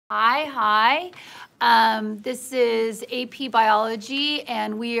Hi. This is AP Biology,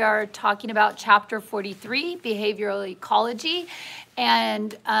 and we are talking about Chapter 43, Behavioral Ecology,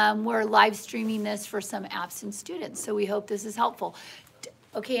 and we're live streaming this for some absent students, so we hope this is helpful.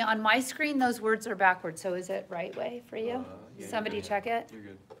 Okay, on my screen, those words are backwards, so is it right way for you? Yeah, Somebody check it? You're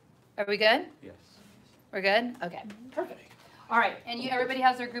good. Are we good? Yes. We're good? Okay, perfect. All right, and everybody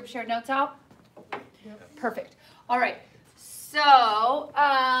has their group shared notes out? Yep. Perfect. All right. So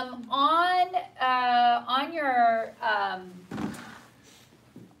on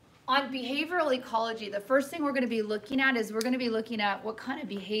behavioral ecology, the first thing we're going to be looking at is what kind of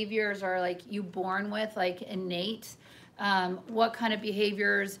behaviors are like you born with, like innate, what kind of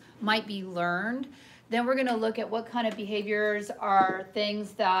behaviors might be learned. Then we're going to look at what kind of behaviors are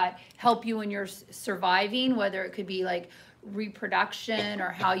things that help you when you're surviving, whether it could be like reproduction or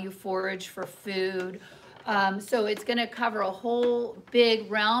how you forage for food. So it's going to cover a whole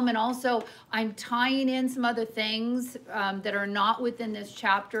big realm, and also I'm tying in some other things that are not within this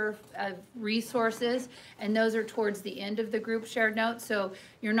chapter of resources, and those are towards the end of the group shared notes. So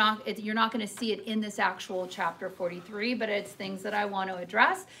you're not going to see it in this actual chapter 43, but it's things that I want to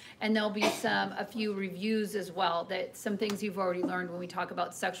address, and there'll be a few reviews as well, that some things you've already learned when we talk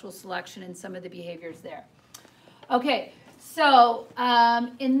about sexual selection and some of the behaviors there. Okay. So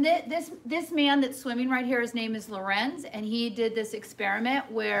this man that's swimming right here, his name is Lorenz, and he did this experiment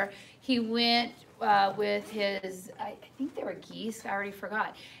where he went with his, I think they were geese, I already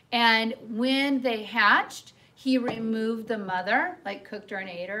forgot. And when they hatched, he removed the mother, like cooked her and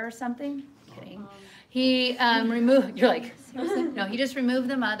ate her or something. Kidding. He removed, you're like, seriously? No, he just removed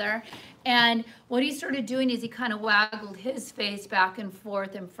the mother. And what he started doing is he kind of waggled his face back and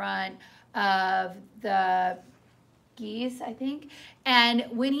forth in front of the geese, I think. And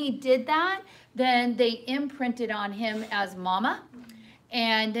when he did that, then they imprinted on him as mama,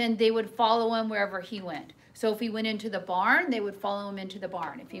 and then they would follow him wherever he went. So if he went into the barn, they would follow him into the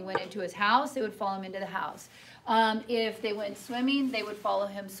barn. If he went into his house, they would follow him into the house. If they went swimming, they would follow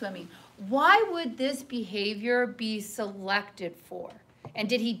him swimming. Why would this behavior be selected for? And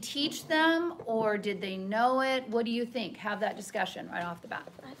did he teach them, or did they know it? What do you think? Have that discussion right off the bat.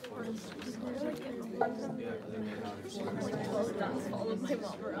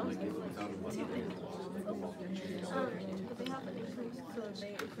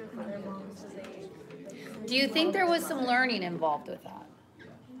 Do you think there was some learning involved with that?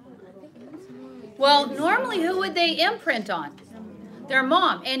 Well, normally who would they imprint on? Their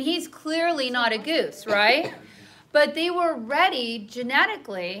mom. And he's clearly not a goose, right? But they were ready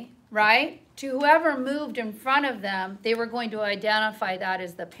genetically, right, to whoever moved in front of them, they were going to identify that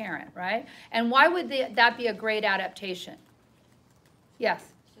as the parent, right? And why would that be a great adaptation?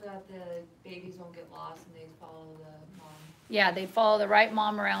 Yes? So that the babies won't get lost and they follow the mom. Yeah, they follow the right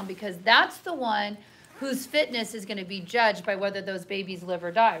mom around, because that's the one whose fitness is going to be judged by whether those babies live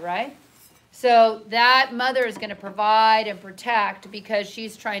or die, right? So that mother is going to provide and protect because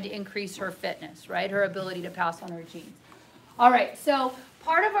she's trying to increase her fitness, right? Her ability to pass on her genes. All right, so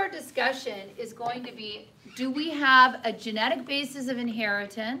part of our discussion is going to be, do we have a genetic basis of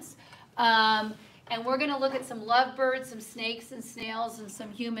inheritance? And we're going to look at some lovebirds, some snakes and snails, and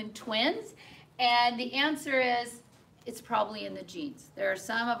some human twins. And the answer is, it's probably in the genes. There are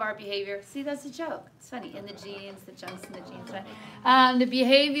some of our behavior. See, that's a joke. It's funny. In the genes, the junk's in the genes. Right? The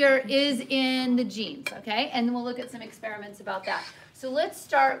behavior is in the genes, okay? And then we'll look at some experiments about that. So let's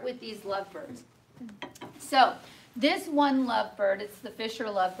start with these lovebirds. So this one lovebird, it's the Fisher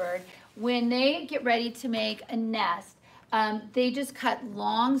lovebird, when they get ready to make a nest, they just cut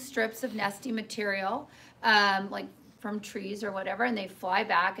long strips of nesting material, like from trees or whatever, and they fly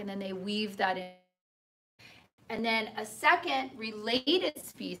back, and then they weave that in. And then a second related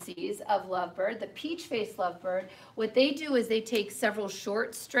species of lovebird, the peach-faced lovebird, what they do is they take several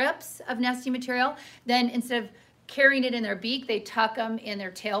short strips of nesting material, then instead of carrying it in their beak, they tuck them in their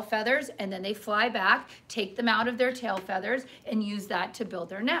tail feathers, and then they fly back, take them out of their tail feathers, and use that to build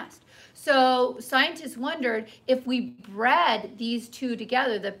their nest. So scientists wondered, if we bred these two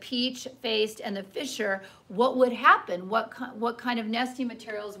together, the peach-faced and the Fisher, what would happen? What kind of nesting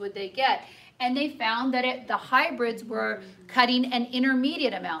materials would they get? And they found that the hybrids were cutting an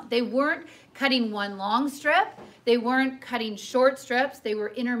intermediate amount. They weren't cutting one long strip. They weren't cutting short strips. They were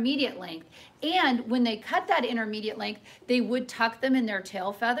intermediate length. And when they cut that intermediate length, they would tuck them in their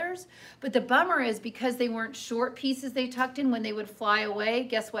tail feathers. But the bummer is, because they weren't short pieces they tucked in, when they would fly away,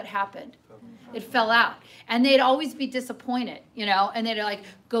 guess what happened? It fell out. And they'd always be disappointed, you know, and they'd like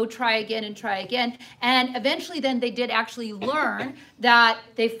go try again and try again. And eventually then they did actually learn that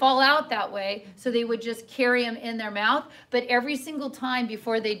they fall out that way. So they would just carry them in their mouth. But every single time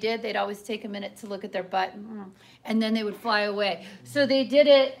before they did, they'd always take a minute to look at their butt and then they would fly away. So they did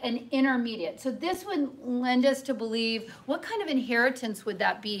it an intermediate. So this would lend us to believe, what kind of inheritance would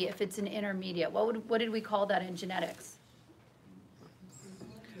that be if it's an intermediate? What did we call that in genetics?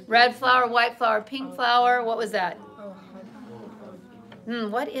 Red flower, white flower, pink flower. What was that?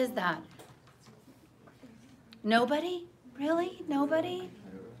 What is that? Nobody? Really? Nobody?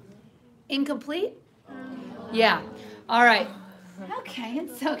 Incomplete? Yeah. All right. Okay,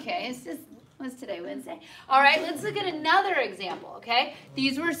 it's okay. It's just, what's today, Wednesday? All right, let's look at another example, okay?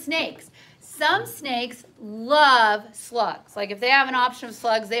 These were snakes. Some snakes love slugs. Like if they have an option of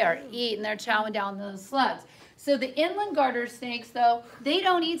slugs, they are eating, they're chowing down those slugs. So the inland garter snakes, though, they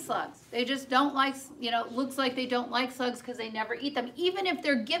don't eat slugs. They just don't like, you know, looks like they don't like slugs because they never eat them, even if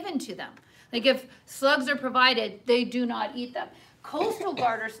they're given to them. Like if slugs are provided, they do not eat them. Coastal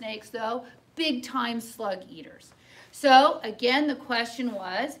garter snakes, though, big time slug eaters. So again, the question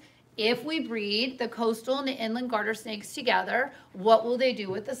was, if we breed the coastal and the inland garter snakes together, what will they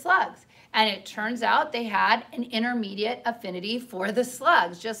do with the slugs? And it turns out they had an intermediate affinity for the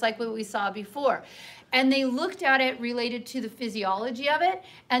slugs, just like what we saw before. And they looked at it related to the physiology of it,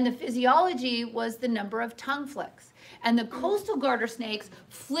 and the physiology was the number of tongue flicks. And the coastal garter snakes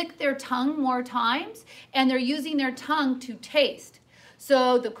flick their tongue more times, and they're using their tongue to taste.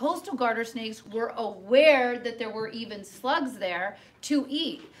 So the coastal garter snakes were aware that there were even slugs there to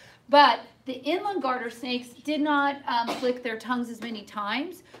eat. But the inland garter snakes did not flick their tongues as many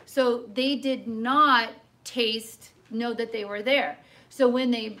times, so they did not know that they were there. So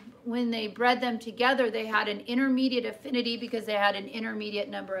when they bred them together, they had an intermediate affinity because they had an intermediate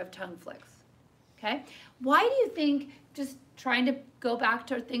number of tongue flicks. Okay? Why do you think, just trying to go back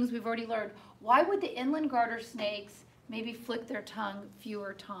to things we've already learned, why would the inland garter snakes maybe flick their tongue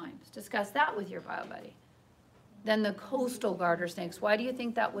fewer times? Discuss that with your bio buddy. Than the coastal garter snakes. Why do you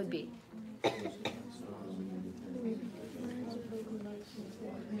think that would be?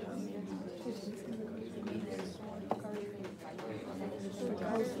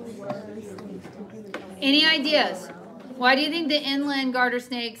 Any ideas? Why do you think the inland garter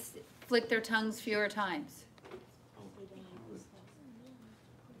snakes flick their tongues fewer times?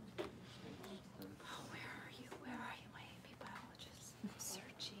 Oh, where are you? Where are you, my AP biologist? I'm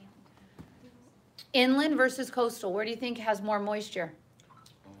searching. Inland versus coastal. Where do you think has more moisture?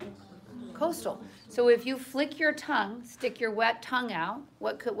 Coastal. So if you flick your tongue, stick your wet tongue out,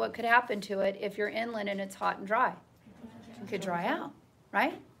 what could happen to it if you're inland and it's hot and dry? It could dry out,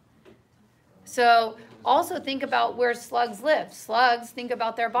 right? So also think about where slugs live. Slugs, think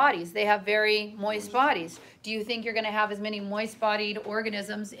about their bodies. They have very moist bodies. Do you think you're going to have as many moist-bodied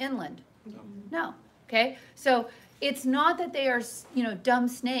organisms inland? No. Okay? So it's not that they are, you know, dumb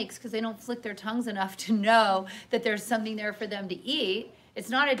snakes because they don't flick their tongues enough to know that there's something there for them to eat. It's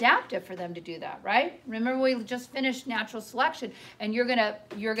not adaptive for them to do that, right? Remember, we just finished natural selection, and you're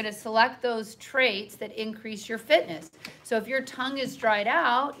gonna select those traits that increase your fitness. So if your tongue is dried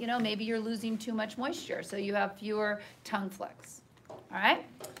out, you know, maybe you're losing too much moisture, so you have fewer tongue flicks. All right.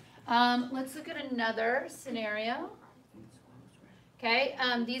 Let's look at another scenario. Okay,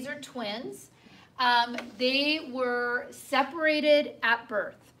 these are twins. They were separated at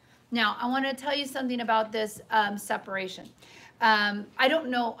birth. Now, I want to tell you something about this separation. I don't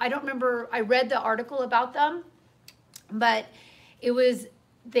know, I don't remember, I read the article about them, but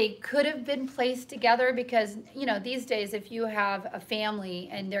they could have been placed together because, you know, these days if you have a family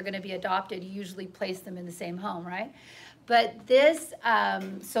and they're going to be adopted, you usually place them in the same home, right? But this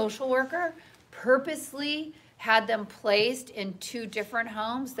social worker purposely had them placed in two different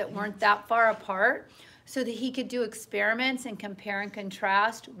homes that weren't that far apart so that he could do experiments and compare and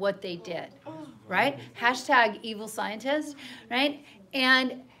contrast what they did. Right? Hashtag evil scientist, right?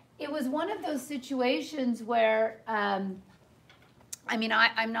 And it was one of those situations where, I mean,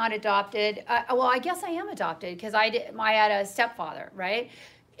 I'm not adopted. Well, I guess I am adopted because I had a stepfather, right?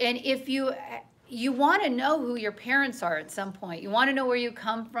 And if you want to know who your parents are at some point. You want to know where you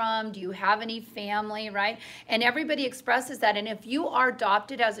come from. Do you have any family, right? And everybody expresses that. And if you are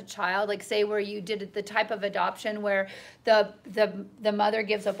adopted as a child, like say where you did the type of adoption where the mother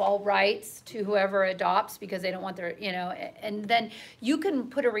gives up all rights to whoever adopts because they don't want their, you know, and then you can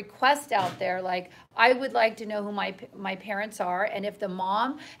put a request out there like, I would like to know who my parents are, and if the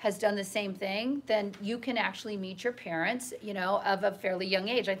mom has done the same thing, then you can actually meet your parents, you know, of a fairly young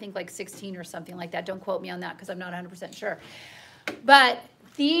age. I think like 16 or something like that. Don't quote me on that because I'm not 100% sure. But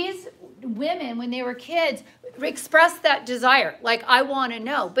these women, when they were kids, expressed that desire, like, I want to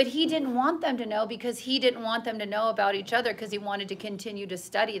know. But he didn't want them to know because he didn't want them to know about each other because he wanted to continue to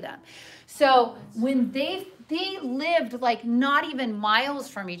study them. So when they lived like not even miles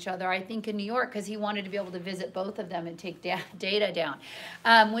from each other, I think in New York, because he wanted to be able to visit both of them and take data down.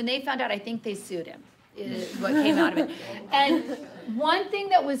 When they found out, I think they sued him. Is what came out of it. And one thing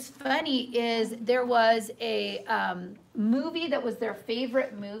that was funny is there was a movie that was their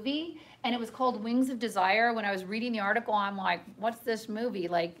favorite movie, and it was called Wings of Desire. When I was reading the article, I'm like, what's this movie?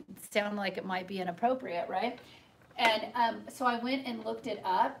 Like, it sounded like it might be inappropriate, right? And so I went and looked it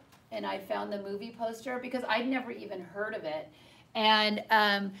up, and I found the movie poster because I'd never even heard of it. And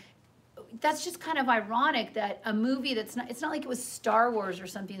that's just kind of ironic that a movie that's not, it's not like it was Star Wars or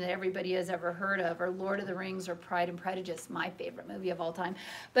something that everybody has ever heard of, or Lord of the Rings or Pride and Prejudice, my favorite movie of all time.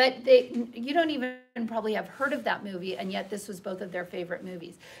 But you don't even probably have heard of that movie, and yet this was both of their favorite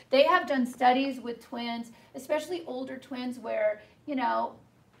movies. They have done studies with twins, especially older twins, where, you know,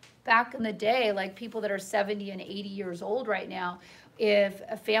 back in the day, like people that are 70 and 80 years old right now, if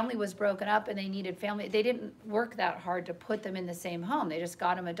a family was broken up and they needed family, they didn't work that hard to put them in the same home. They just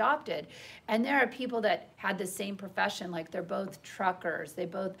got them adopted. And there are people that had the same profession, like they're both truckers. They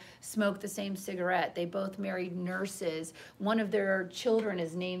both smoke the same cigarette. They both married nurses. One of their children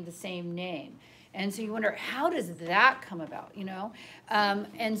is named the same name. And so you wonder, how does that come about, you know?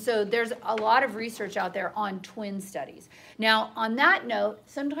 And so there's a lot of research out there on twin studies. Now, on that note,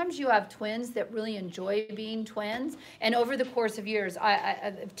 sometimes you have twins that really enjoy being twins. And over the course of years,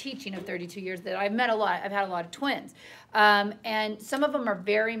 of teaching of 32 years, that I've met a lot, I've had a lot of twins. And some of them are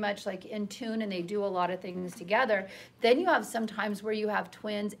very much like in tune and they do a lot of things together. Then you have sometimes where you have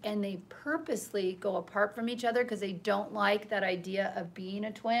twins and they purposely go apart from each other because they don't like that idea of being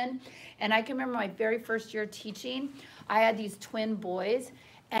a twin. And I can remember my very first year teaching, I had these twin boys,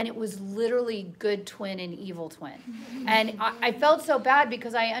 and it was literally good twin and evil twin. And I felt so bad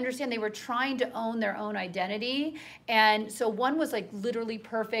because I understand they were trying to own their own identity. And so one was like literally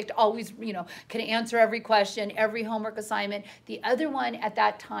perfect, always, you know, could answer every question, every homework assignment. The other one at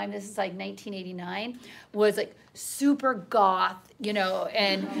that time, this is like 1989, was like super goth, you know,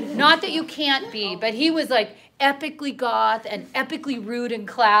 and not that you can't be, but he was like epically goth and epically rude in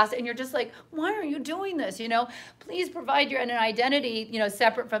class. And you're just like, why are you doing this? You know, please provide an identity, you know,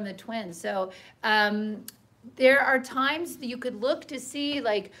 separate from the twins. So there are times that you could look to see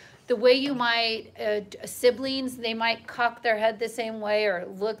like the way you might, siblings, they might cock their head the same way or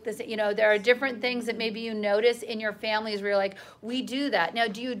look the same, you know, there are different things that maybe you notice in your families where you're like, we do that. Now,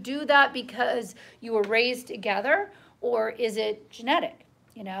 do you do that because you were raised together, or is it genetic?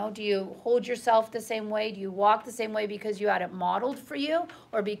 You know, do you hold yourself the same way? Do you walk the same way because you had it modeled for you,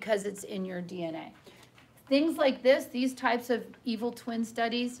 or because it's in your DNA? Things like this, these types of evil twin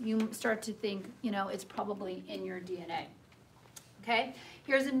studies, you start to think, you know, it's probably in your DNA. Okay,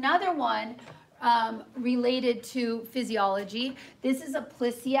 here's another one related to physiology. This is a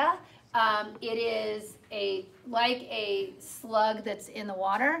Plissia. It is like a slug that's in the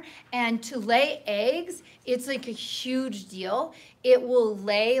water, and to lay eggs, it's like a huge deal. It will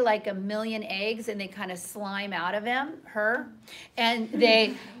lay like 1 million eggs, and they kind of slime out of her,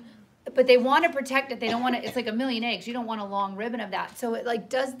 and but they want to protect it. They don't want to, it's like 1 million eggs. You don't want a long ribbon of that. So it like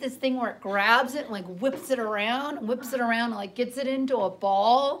does this thing where it grabs it and like whips it around, and like gets it into a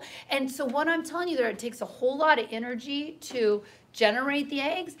ball. And so what I'm telling you there, it takes a whole lot of energy to generate the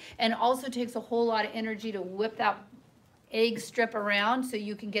eggs, and also takes a whole lot of energy to whip that egg strip around so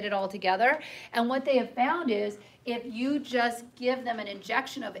you can get it all together. And what they have found is if you just give them an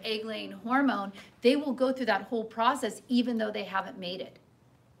injection of egg-laying hormone, they will go through that whole process even though they haven't made it.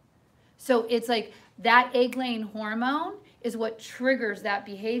 So it's like that egg-laying hormone is what triggers that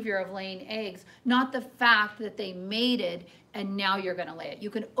behavior of laying eggs, not the fact that they mated and now you're going to lay it.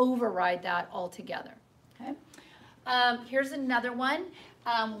 You can override that altogether. Okay. Here's another one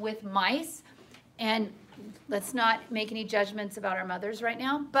with mice, and let's not make any judgments about our mothers right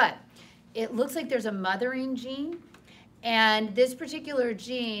now, but it looks like there's a mothering gene, and this particular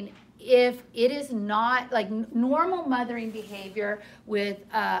gene, if it is not like normal mothering behavior with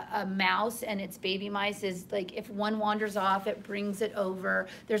a mouse and its baby mice is like if one wanders off, it brings it over.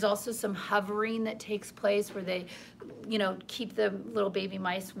 There's also some hovering that takes place where they, you know, keep the little baby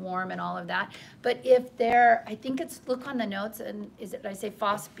mice warm and all of that. But if they're, I think it's, look on the notes, and is it, did I say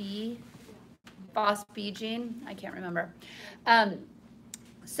FOSB gene? I can't remember.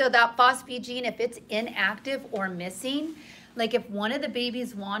 So that FOSB gene, if it's inactive or missing, like if one of the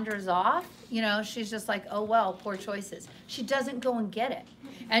babies wanders off, you know, she's just like, oh, well, poor choices. She doesn't go and get it.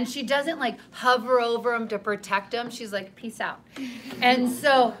 And she doesn't like hover over them to protect them. She's like, peace out. And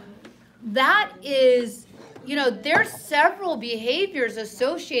so that is, you know, there's several behaviors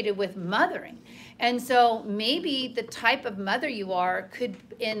associated with mothering. And so maybe the type of mother you are could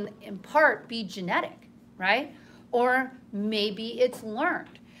in part be genetic, right? Or maybe it's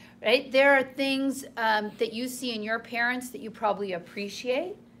learned, right? There are things that you see in your parents that you probably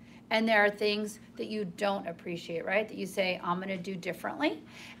appreciate, and there are things that you don't appreciate, right? That you say, I'm gonna do differently.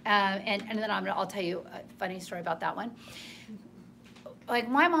 And then I'll tell you a funny story about that one. Like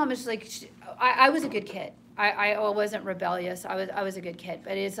my mom is like, I was a good kid. I wasn't rebellious. I was a good kid.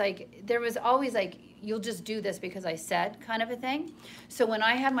 But it's like, there was always like, you'll just do this because I said kind of a thing. So when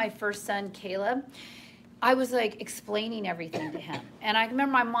I had my first son, Caleb, I was like explaining everything to him. And I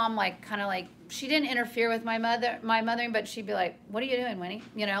remember my mom like kind of like, she didn't interfere with my mothering, but she'd be like, what are you doing, Winnie?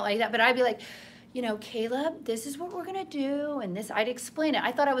 You know, like that. But I'd be like, you know, Caleb, this is what we're gonna do. And this, I'd explain it.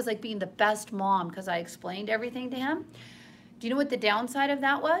 I thought I was like being the best mom because I explained everything to him. Do you know what the downside of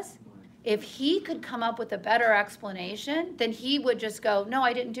that was? If he could come up with a better explanation, then he would just go, no,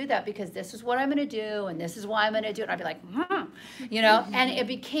 I didn't do that because this is what I'm going to do and this is why I'm going to do it. And I'd be like, you know, and it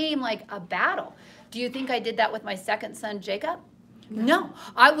became like a battle. Do you think I did that with my second son, Jacob? No,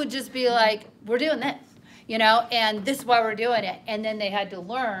 I would just be like, we're doing this, you know, and this is why we're doing it. And then they had to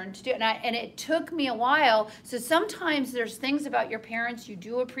learn to do it. And it took me a while. So sometimes there's things about your parents you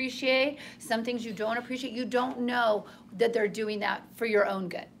do appreciate, some things you don't appreciate. You don't know that they're doing that for your own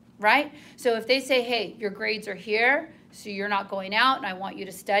good. Right? So if they say, hey, your grades are here, so you're not going out and I want you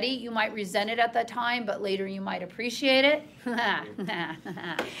to study, you might resent it at that time, but later you might appreciate it. By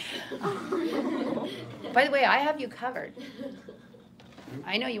the way, I have you covered.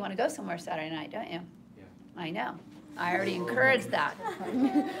 I know you want to go somewhere Saturday night, don't you? Yeah. I know. I already encouraged that.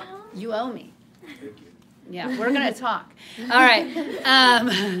 You owe me. Yeah, we're going to talk. All right.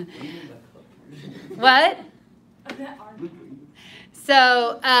 What?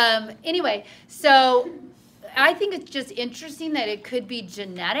 So anyway, so I think it's just interesting that it could be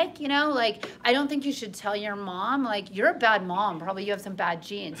genetic, you know, like I don't think you should tell your mom, like you're a bad mom, probably you have some bad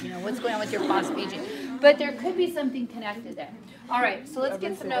genes, you know, what's going on with your phosphate gene, but there could be something connected there. All right, so let's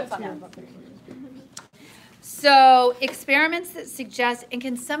get some notes on that. So experiments that suggest, and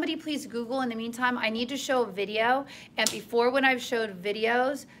can somebody please Google in the meantime, I need to show a video, and before when I've showed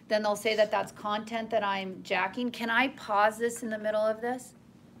videos, then they'll say that that's content that I'm jacking. Can I pause this in the middle of this?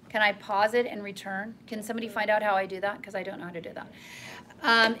 Can I pause it and return? Can somebody find out how I do that? Because I don't know how to do that.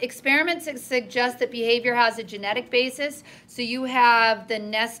 Experiments that suggest that behavior has a genetic basis. So you have the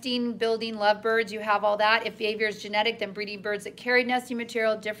nesting, building lovebirds, you have all that. If behavior is genetic, then breeding birds that carry nesting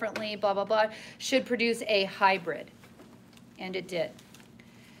material differently, blah, blah, blah, should produce a hybrid. And it did.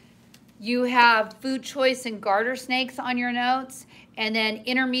 You have food choice and garter snakes on your notes. And then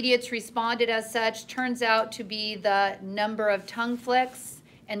intermediates responded as such. Turns out to be the number of tongue flicks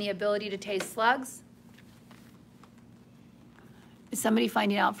and the ability to taste slugs. Is somebody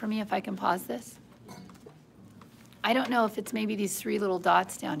finding out for me if I can pause this? I don't know if it's maybe these three little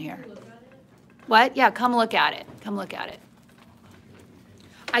dots down here. What? Yeah, come look at it. Come look at it.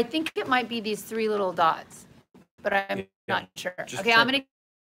 I think it might be these three little dots, but I'm not sure. Okay, I'm going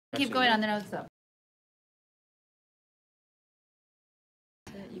to keep going on the notes though.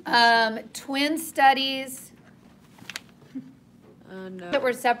 Twin studies that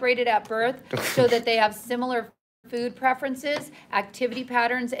were separated at birth show that they have similar food preferences, activity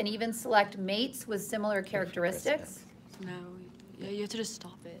patterns, and even select mates with similar characteristics. No, yeah, you have to just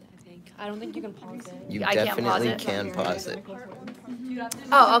stop it, I think. I don't think you can pause it. You I can't pause definitely it? can pause it.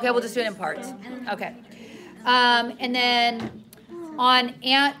 Oh, okay, we'll just do it in parts. Okay. And then on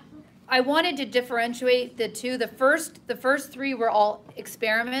I wanted to differentiate the two. The first three were all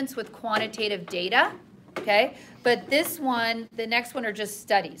experiments with quantitative data, okay? But this one, the next one are just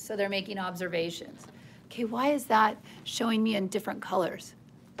studies, so they're making observations. Okay, why is that showing me in different colors?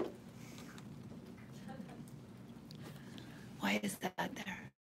 Why is that there?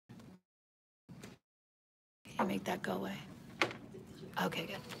 Can you make that go away? Okay,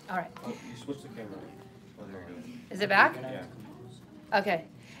 good. All right. Oh, you switched the camera. Oh, there you go. Is it back? Yeah. Okay.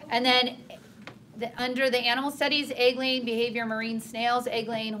 And then under the animal studies, egg-laying behavior, marine snails,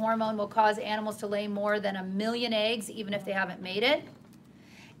 egg-laying hormone will cause animals to lay more than 1 million eggs, even if they haven't made it.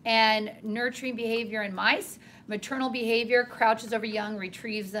 And nurturing behavior in mice, maternal behavior crouches over young,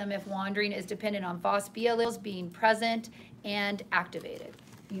 retrieves them if wandering, is dependent on APBio alleles being present and activated.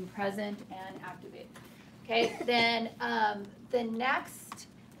 Being present and activated. Okay, then the next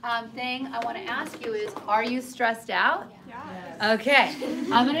thing I want to ask you is, are you stressed out? Yes. Okay,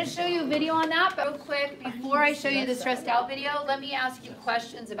 I'm going to show you a video on that, but real quick, before I show you the stressed out video, let me ask you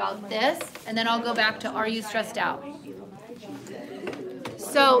questions about this, and then I'll go back to, are you stressed out?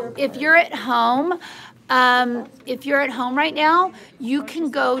 So if you're at home, right now, you can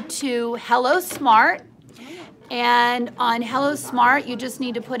go to Hello Smart. And on Hello Smart, you just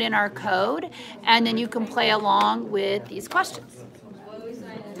need to put in our code, and then you can play along with these questions.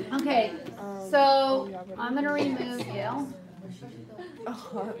 Okay, so I'm going to remove you.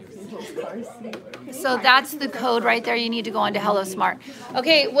 So that's the code right there. You need to go into Hello Smart.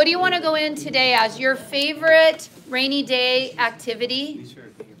 Okay, what do you want to go in today as your favorite rainy day activity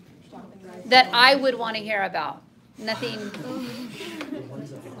that I would want to hear about? Nothing.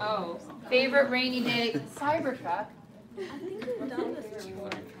 Oh, favorite rainy day Cybertruck.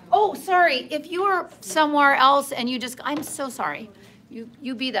 Oh, sorry. If you were somewhere else and you just, I'm so sorry.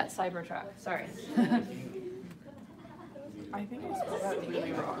 You be that Cybertruck. Sorry. I think I spelled that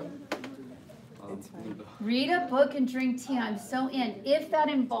really wrong. It's fine. Read a book and drink tea. I'm so in. If that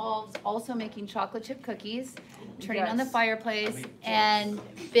involves also making chocolate chip cookies, turning on the fireplace, and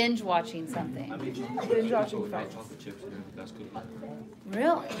binge watching something. Binge watching fights. Chocolate chips are the best cookies.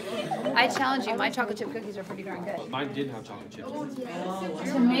 Really? I challenge you. My chocolate chip cookies are pretty darn good. Mine did have chocolate chips.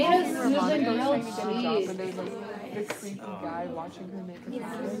 Tomato soup and grilled But cheese. there's like the creepy guy watching her make a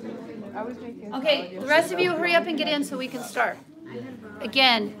salad. I was making a Okay, salad the rest of you hurry up and get in so we can start.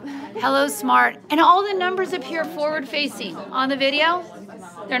 Again, Hello Smart. And all the numbers appear forward facing on the video.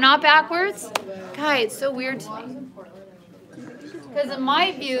 They're not backwards. God, it's so weird to me. Because in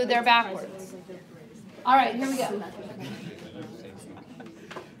my view, they're backwards. All right, here we go.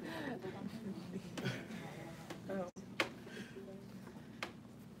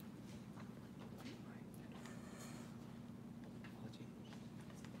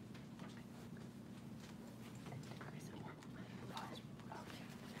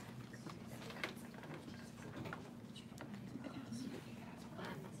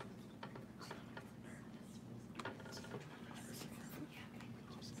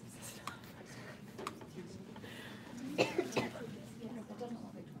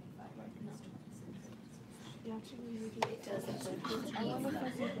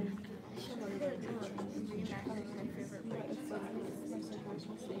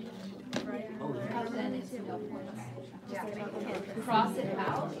 Cross it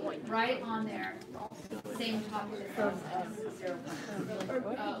out, right on there. Same topic.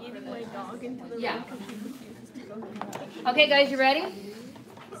 Yeah. Okay, guys, you ready?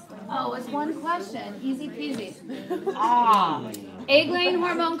 Oh, it's one question. Easy peasy. Egg-laying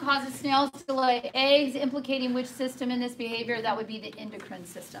hormone causes snails to lay eggs, implicating which system in this behavior? That would be the endocrine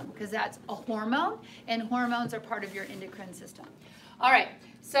system, because that's a hormone, and hormones are part of your endocrine system. All right,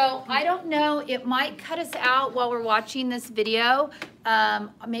 so I don't know, it might cut us out while we're watching this video.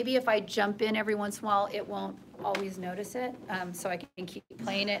 Maybe if I jump in every once in a while, it won't always notice it, so I can keep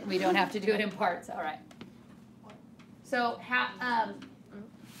playing it, and we don't have to do it in parts. All right. So,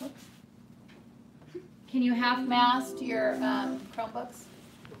 can you half-mast your Chromebooks?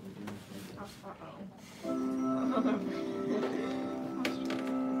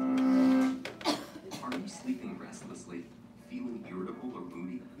 Are you sleeping restlessly, feeling irritable or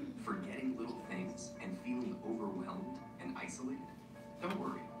moody, forgetting little things, and feeling overwhelmed and isolated? Don't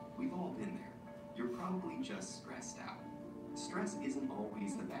worry, we've all been there. You're probably just stressed out. Stress isn't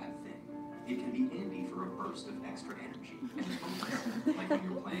always the bad thing. It can be handy for a burst of extra energy and focus, like when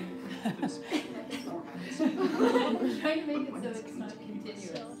you're playing a competitive sport or having school. Trying to make But when it so it's it's not continuous,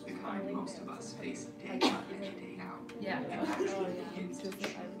 continuous. the kind most of us face day in and day out, Yeah. it actually begins to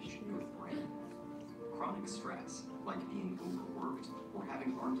change your brain. Chronic stress, like being overworked or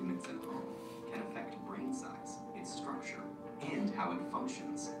having arguments at home, can affect brain size, its structure, and how it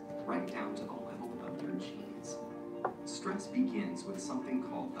functions, right down to the level of your genes. Stress begins with something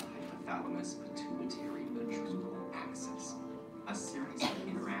called the hypothalamus pituitary adrenal axis, a series of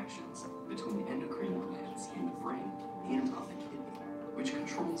interactions between endocrine glands in the brain and on the kidney, which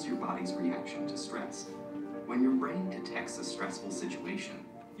controls your body's reaction to stress. When your brain detects a stressful situation,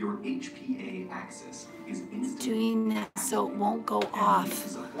 your HPA axis is instantly Doing that so it won't go off.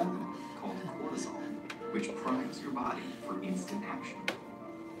 releases a hormone called cortisol, which primes your body for instant action.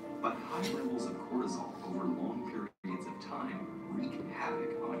 But high levels of cortisol over long periods of time wreak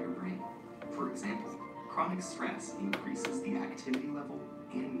havoc on your brain. For example, chronic stress increases the activity level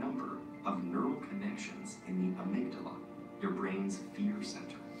and number of neural connections in the amygdala, your brain's fear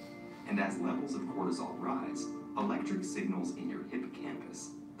center. And as levels of cortisol rise, electric signals in your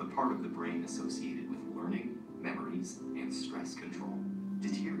hippocampus, the part of the brain associated with learning, memories, and stress control,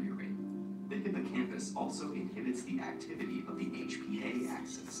 deteriorate. The hippocampus also inhibits the activity of the HPA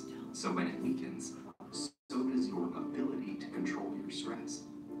axis, so when it weakens, so does your ability to control your stress.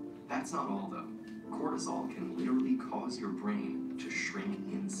 That's not all though. Cortisol can literally cause your brain to shrink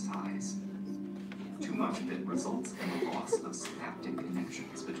size. Too much of it results in the loss of synaptic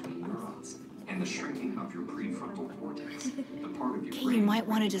connections between neurons and the shrinking of your prefrontal cortex, the part of your Okay, brain you might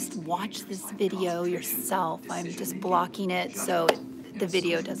want to that just regulates watch this time, video concentration, yourself. I'm just decision-making, blocking it so judgment, the and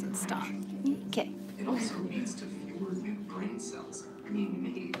video social doesn't stop. interaction. Okay. It also leads to fewer new brain cells being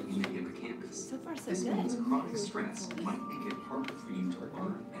made in the hippocampus. So far, so This good. means chronic stress might make it harder for you to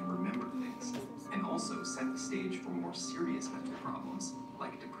learn and remember things, and also set the stage for more serious mental problems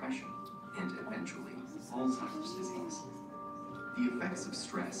like depression and eventually Alzheimer's disease. The effects of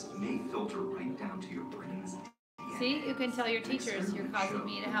stress may filter right down to your brain's DNA. See, you can tell your teachers you're causing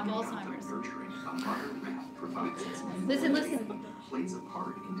me to have Alzheimer's. Nurturing a mother rat provides its Listen, listen. plays a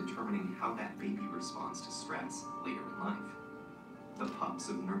part in determining how that baby responds to stress later in life. The pups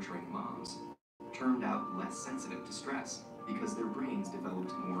of nurturing moms turned out less sensitive to stress because their brains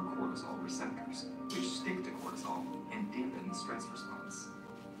developed more cortisol receptors, which stick to cortisol and dampen the stress response.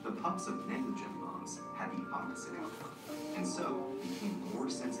 The pups of negligent moms had the opposite outcome, and so became more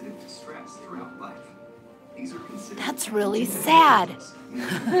sensitive to stress throughout life. These are considered That's really genetic sad. differences,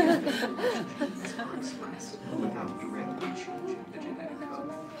 meaning genes are expressed without direct change in the genetic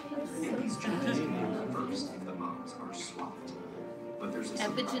code. And these changes can be reversed if the moms are swapped. But there's a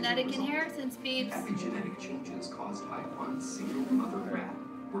surprising Epigenetic result. inheritance, beeps. Epigenetic changes caused by one single mother rat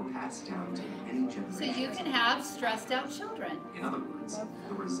were passed down to many generations. So you can have stressed out children. In other words,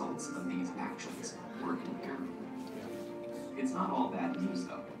 the results of these actions were inheritable. It's not all bad news,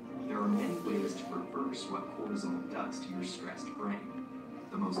 though. There are many ways to reverse what cortisol does to your stressed brain.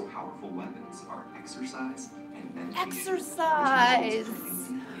 The most powerful weapons are exercise and meditation. Exercise.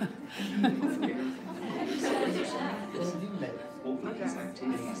 Both of these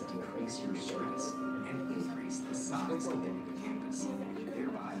activities decrease your stress and increase the size of the hippocampus,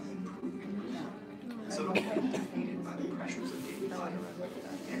 thereby improving your memory. So don't get defeated by the pressures of daily life.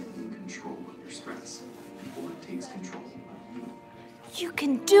 Get in control of your stress before it takes control of you. You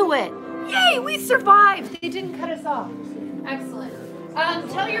can do it. Yay, we survived. They didn't cut us off. Excellent.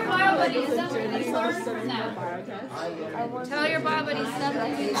 Tell your bio buddies something you learned from that. Tell your bio buddies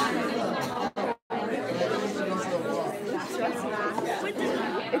something you learned.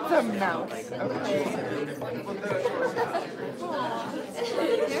 It's a mouse. Okay.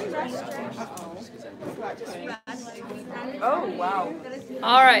 Oh wow.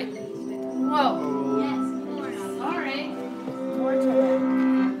 All right. Whoa. All right.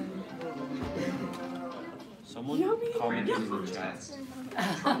 Someone commented in the chat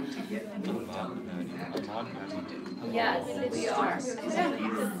Trying to get more about done a podcast. Yes, we are.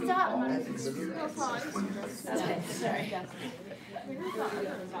 Stop. Okay, sorry.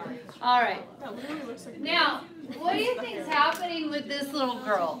 All right. Now, what do you think is happening with this little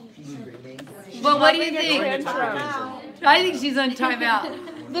girl? Well, what do you think? I think she's on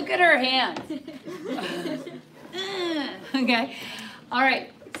timeout. Look at her hands. Okay. All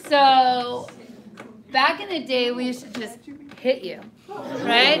right. So, back in the day, we used to just hit you,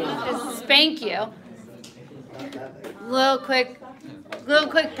 right? Just spank you. Little quick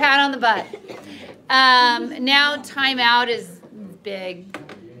pat on the butt. Now timeout is big.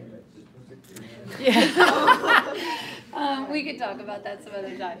 Yeah. We could talk about that some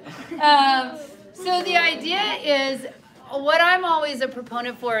other time. So the idea is, what I'm always a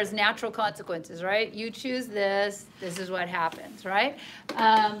proponent for is natural consequences, right? You choose this is what happens, right?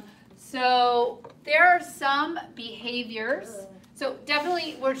 So there are some behaviors. So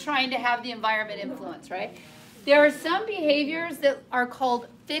definitely we're trying to have the environment influence, right? There are some behaviors that are called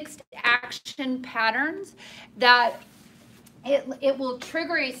fixed action patterns that it will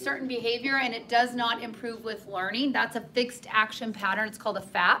trigger a certain behavior and it does not improve with learning. That's a fixed action pattern. It's called a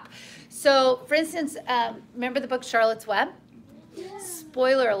FAP. So for instance, remember the book Charlotte's Web?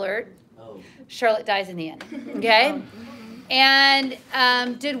 Spoiler alert, Charlotte dies in the end, okay? And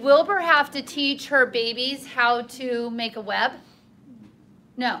did Wilbur have to teach her babies how to make a web?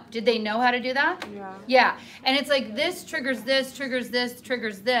 No. Did they know how to do that? Yeah. Yeah. And it's like this triggers this, triggers this,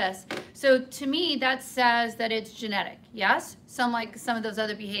 triggers this. So to me, that says that it's genetic. Yes? Some of those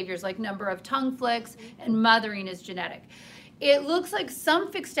other behaviors, like number of tongue flicks and mothering, is genetic. It looks like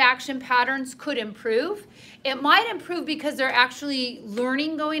some fixed action patterns could improve. It might improve because they're actually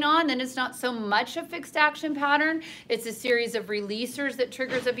learning going on, then it's not so much a fixed action pattern. It's a series of releasers that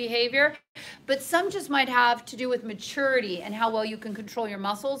triggers a behavior. But some just might have to do with maturity and how well you can control your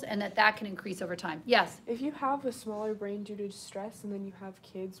muscles, and that can increase over time. Yes? If you have a smaller brain due to stress and then you have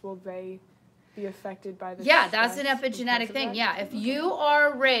kids, will they be affected by the Yeah, that's an stress epigenetic because of thing. that? Yeah, if you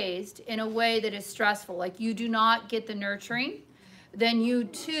are raised in a way that is stressful, like you do not get the nurturing, then you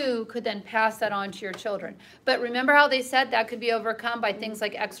too could then pass that on to your children. But remember how they said that could be overcome by things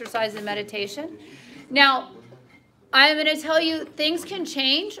like exercise and meditation? Now, I'm going to tell you, things can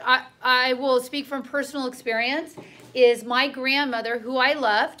change. I will speak from personal experience, is my grandmother, who I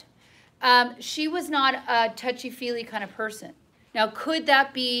loved, she was not a touchy-feely kind of person. Now, could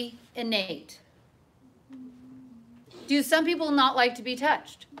that be innate? Do some people not like to be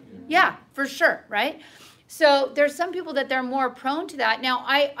touched? Yeah, for sure, right? So there's some people that they're more prone to that. Now,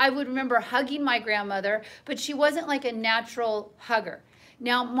 I would remember hugging my grandmother, but she wasn't like a natural hugger.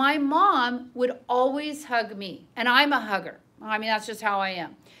 Now, my mom would always hug me, and I'm a hugger. I mean, that's just how I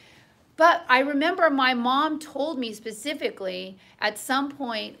am. But I remember my mom told me specifically at some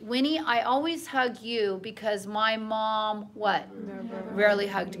point, Winnie, I always hug you because my mom, what? Rarely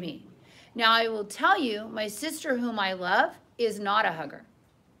hugged me. Now, I will tell you, my sister, whom I love, is not a hugger.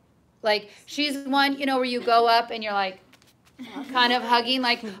 Like, she's one, you know, where you go up and you're like, kind of hugging.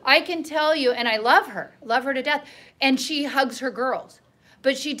 Like, I can tell you, and I love her to death, and she hugs her girls.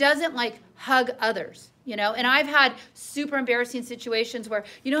 But she doesn't like hug others, you know? And I've had super embarrassing situations where,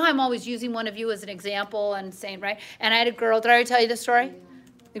 you know how I'm always using one of you as an example and saying, right? And I had a girl, did I already tell you this story?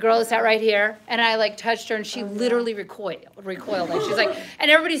 The girl that sat right here, and I like touched her, and she literally recoiled. And she's like,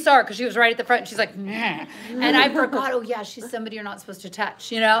 and everybody saw her because she was right at the front, and she's like, nah. And I forgot, oh yeah, she's somebody you're not supposed to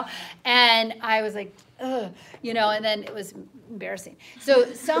touch, you know? And I was like, ugh, you know, and then it was embarrassing.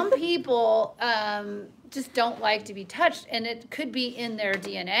 So some people, just don't like to be touched, and it could be in their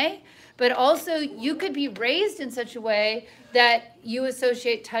DNA, but also you could be raised in such a way that you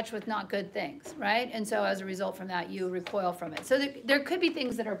associate touch with not good things, right? And so as a result from that, you recoil from it. So there could be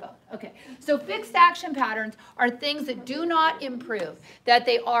things that are both. Okay, so fixed action patterns are things that do not improve, that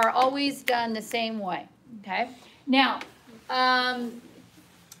they are always done the same way, okay? Now, where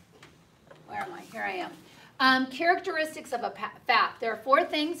am I? Here I am. Characteristics of a FAP. There are 4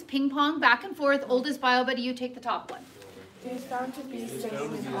 things, ping pong, back and forth. Oldest bio buddy, you take the top one. It is found to be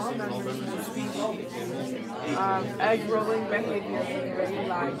same in all members of the species. Egg rolling behavior being very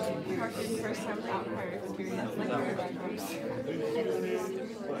large. First time without prior experience like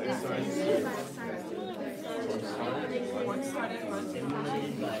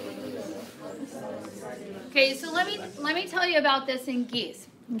Okay, so let me tell you about this in geese,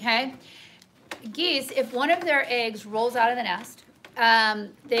 okay? Geese, if one of their eggs rolls out of the nest,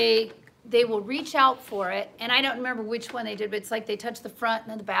 they will reach out for it, and I don't remember which one they did, but it's like they touch the front and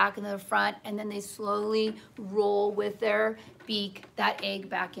then the back and then the front, and then they slowly roll with their beak that egg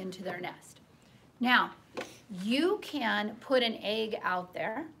back into their nest. Now, you can put an egg out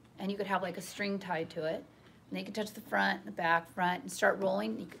there, and you could have like a string tied to it, and they can touch the front, the back, front, and start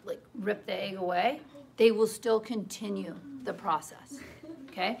rolling. You could like rip the egg away. They will still continue the process,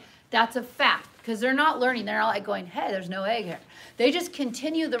 okay? That's a fact, because they're not learning. They're not like going, hey, there's no egg here. They just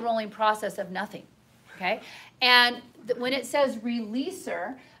continue the rolling process of nothing, okay? And when it says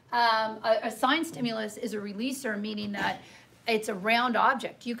releaser, a sign stimulus is a releaser, meaning that it's a round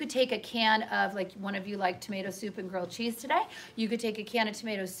object. You could take a can of, like one of you like tomato soup and grilled cheese today. You could take a can of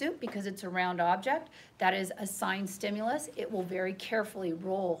tomato soup because it's a round object. That is a sign stimulus. It will very carefully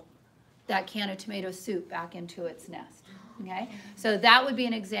roll that can of tomato soup back into its nest. Okay, so that would be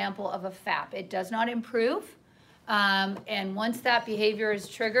an example of a FAP. It does not improve, and once that behavior is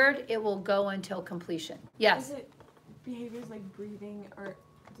triggered, it will go until completion. Yes? Is it behaviors like breathing, or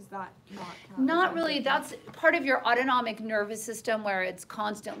does that not count? Not really. That's part of your autonomic nervous system where it's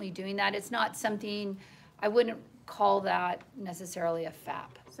constantly doing that. It's not something, I wouldn't call that necessarily a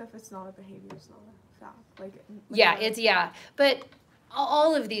FAP. So if it's not a behavior, it's not a FAP. Yeah, but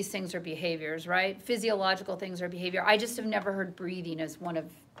all of these things are behaviors, right? Physiological things are behavior. I just have never heard breathing as one of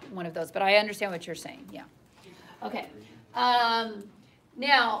those, but I understand what you're saying. Yeah. Okay.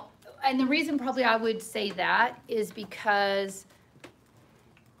 Now, and the reason probably I would say that is because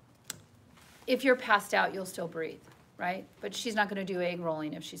if you're passed out, you'll still breathe, right? But she's not going to do egg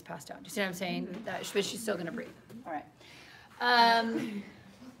rolling if she's passed out. Do you see what I'm saying? Mm-hmm. But she's still going to breathe. All right.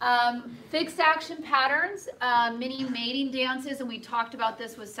 Fixed action patterns, mini mating dances, and we talked about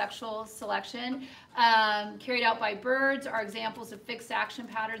this with sexual selection, carried out by birds are examples of fixed action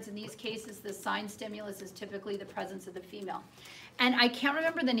patterns. In these cases, the sign stimulus is typically the presence of the female. And I can't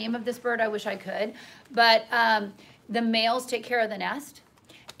remember the name of this bird, I wish I could, but the males take care of the nest.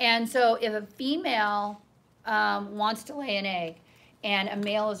 And so if a female wants to lay an egg, and a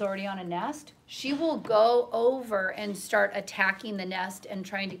male is already on a nest, she will go over and start attacking the nest and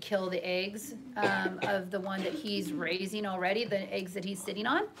trying to kill the eggs of the one that he's raising already, the eggs that he's sitting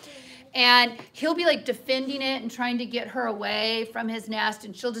on. And he'll be like defending it and trying to get her away from his nest,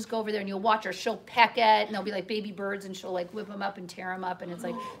 and she'll just go over there and you'll watch her. She'll peck it, and they'll be like baby birds, and she'll like whip them up and tear them up, and it's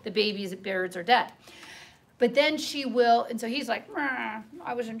like the babies birds are dead. But then she will, and so he's like,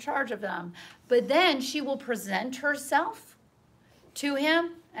 I was in charge of them. But then she will present herself to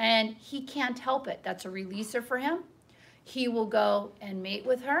him, and he can't help it. That's a releaser for him. He will go and mate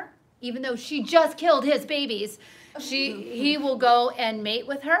with her, even though she just killed his babies. He will go and mate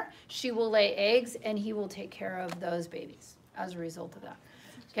with her. She will lay eggs, and he will take care of those babies as a result of that.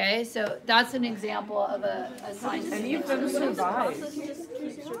 Okay, so that's an example of a sign. Any of them survive.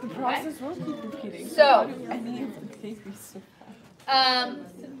 The process will keep repeating. So, how do any of the babies survive?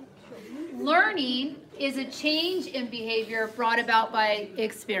 Learning is a change in behavior brought about by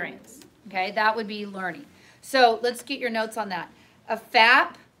experience. Okay, that would be learning. So let's get your notes on that. A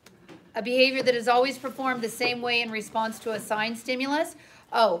FAP, a behavior that is always performed the same way in response to a sign stimulus.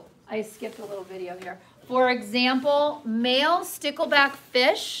 Oh, I skipped a little video here. For example, male stickleback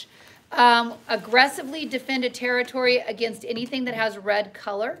fish aggressively defend a territory against anything that has red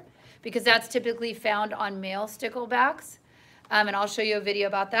color, because that's typically found on male sticklebacks. And I'll show you a video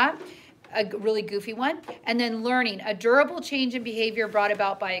about that. A really goofy one. And then learning, a durable change in behavior brought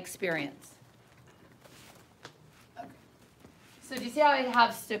about by experience. Okay. So do you see how I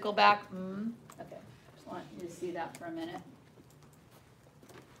have stickleback? Okay, just want you to see that for a minute.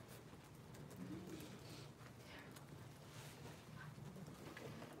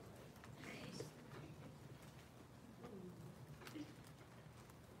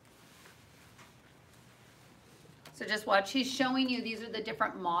 So just watch, he's showing you, these are the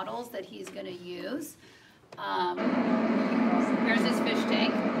different models that he's going to use. Here's his fish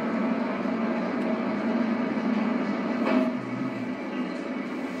tank.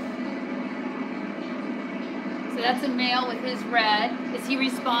 So that's a male with his red. Is he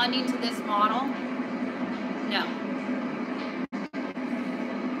responding to this model? No.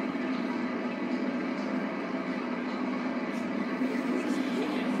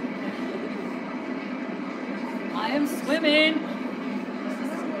 I am swimming.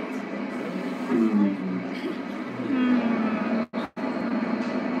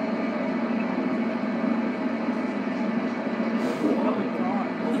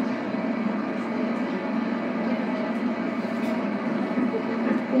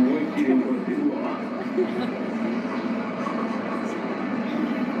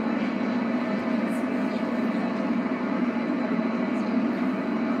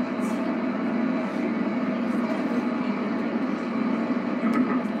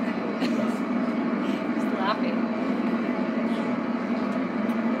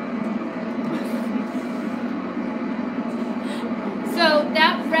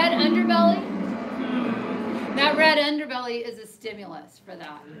 Underbelly is a stimulus for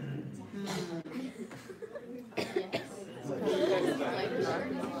that.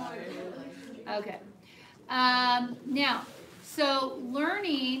 Okay. Now, so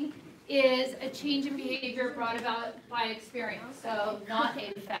learning is a change in behavior brought about by experience, so not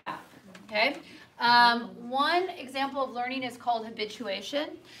a fact. Okay. One example of learning is called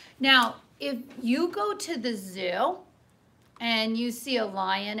habituation. Now, if you go to the zoo and you see a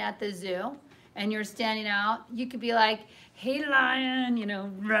lion at the zoo, and you're standing out, you could be like, hey, lion, you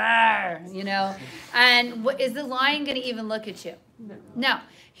know, rawr, you know, and is the lion going to even look at you? No. No.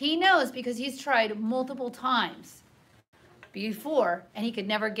 He knows because he's tried multiple times before, and he could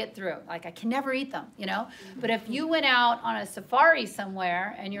never get through. Like, I can never eat them, you know? But if you went out on a safari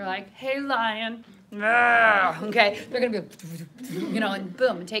somewhere, and you're like, hey, lion, rawr, okay, they're going to be, you know, and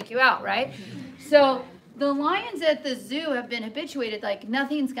boom, and take you out, right? So the lions at the zoo have been habituated, like,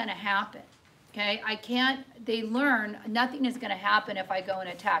 nothing's going to happen. Okay, they learn nothing is going to happen if I go and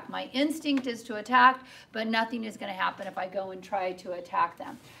attack. My instinct is to attack, but nothing is going to happen if I go and try to attack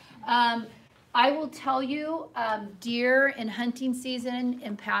them. I will tell you, deer in hunting season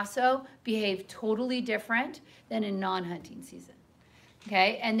in Paso behave totally different than in non-hunting season.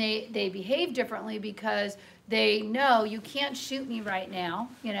 Okay, and they behave differently because they know you can't shoot me right now,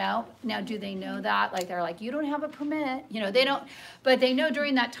 you know. Now, do they know that? Like, they're like, you don't have a permit. You know, they don't, but they know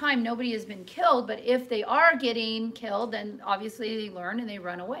during that time nobody has been killed. But if they are getting killed, then obviously they learn and they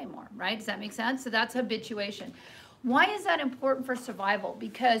run away more, right? Does that make sense? So that's habituation. Why is that important for survival?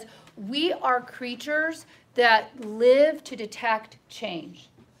 Because we are creatures that live to detect change.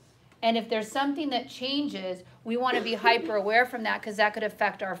 And if there's something that changes, we want to be hyper aware from that because that could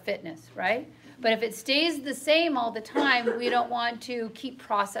affect our fitness, right? But if it stays the same all the time, we don't want to keep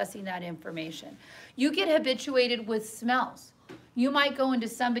processing that information. You get habituated with smells. You might go into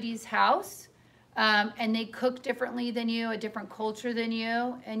somebody's house and they cook differently than you, a different culture than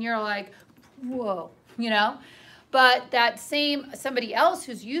you, and you're like, whoa, you know? But that same, somebody else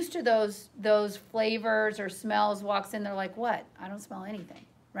who's used to those flavors or smells walks in, they're like, what? I don't smell anything,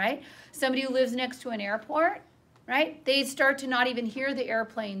 right? Somebody who lives next to an airport, right? They start to not even hear the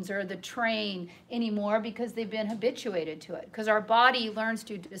airplanes or the train anymore because they've been habituated to it. Because our body learns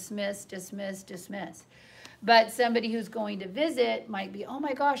to dismiss, dismiss, dismiss. But somebody who's going to visit might be, oh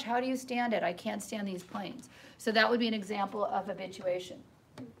my gosh, how do you stand it? I can't stand these planes. So that would be an example of habituation.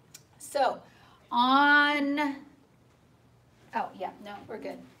 So on... Oh, yeah, no, we're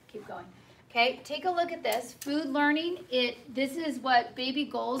good. Keep going. Okay, take a look at this. Food learning, this is what baby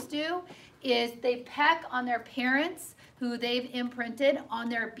gulls do, is they peck on their parents who they've imprinted on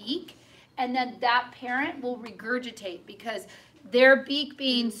their beak, and then that parent will regurgitate because their beak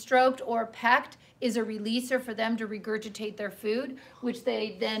being stroked or pecked is a releaser for them to regurgitate their food, which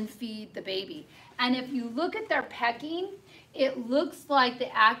they then feed the baby. And if you look at their pecking, it looks like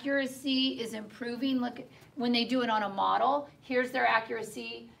the accuracy is improving. Look, when they do it on a model, here's their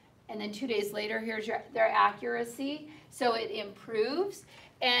accuracy, and then 2 days later, here's their accuracy. So it improves.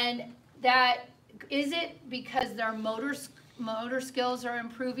 And that, is it because their motor skills are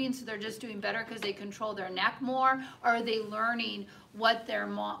improving, so they're just doing better because they control their neck more, or are they learning what their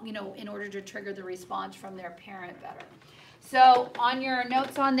mom, you know, in order to trigger the response from their parent better? So on your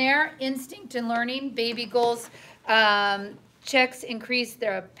notes on there, instinct and learning, baby gulls, chicks increase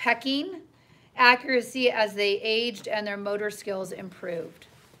their pecking accuracy as they aged and their motor skills improved.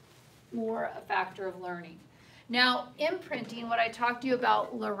 More a factor of learning. Now, imprinting, what I talked to you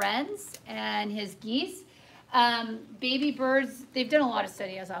about Lorenz and his geese, baby birds, they've done a lot of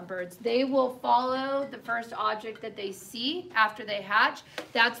studies on birds. They will follow the first object that they see after they hatch.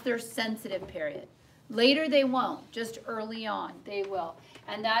 That's their sensitive period. Later they won't, just early on they will.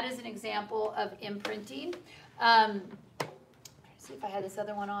 And that is an example of imprinting. See if I had this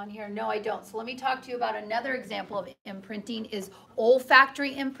other one on here. No, I don't. So let me talk to you about another example of imprinting is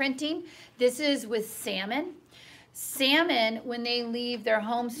olfactory imprinting. This is with salmon. Salmon, when they leave their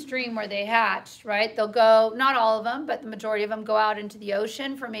home stream where they hatched, right, they'll go, not all of them, but the majority of them go out into the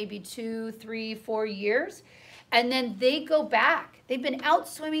ocean for maybe 2, 3, 4 years. And then they go back. They've been out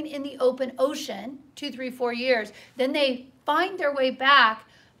swimming in the open ocean 2, 3, 4 years. Then they find their way back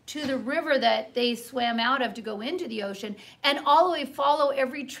to the river that they swam out of to go into the ocean, and all the way follow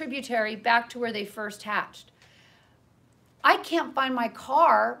every tributary back to where they first hatched. I can't find my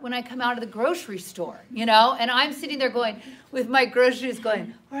car when I come out of the grocery store, you know, and I'm sitting there going, with my groceries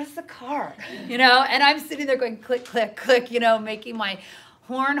going, where's the car? You know, and I'm sitting there going, click, click, click, you know, making my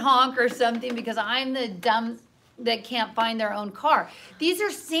horn honk or something because I'm the dumb that can't find their own car. These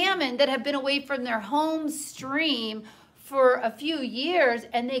are salmon that have been away from their home stream for a few years,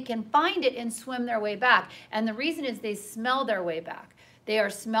 and they can find it and swim their way back. And the reason is they smell their way back. They are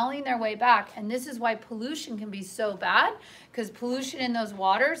smelling their way back, and this is why pollution can be so bad, because pollution in those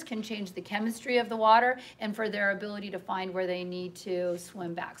waters can change the chemistry of the water and for their ability to find where they need to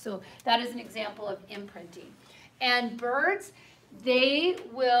swim back. So that is an example of imprinting. And birds, they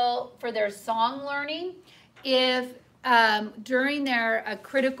will, for their song learning, if during their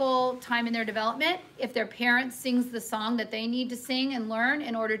critical time in their development, if their parent sings the song that they need to sing and learn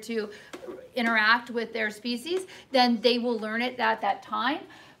in order to interact with their species, then they will learn it at that time.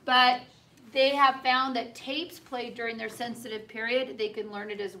 But they have found that tapes played during their sensitive period, they can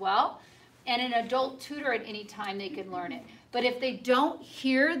learn it as well. And an adult tutor at any time, they can learn it. But if they don't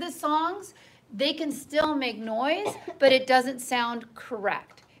hear the songs, they can still make noise, but it doesn't sound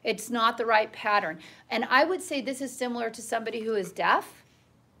correct. It's not the right pattern. And I would say this is similar to somebody who is deaf,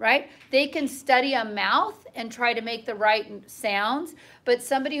 right? They can study a mouth and try to make the right sounds, but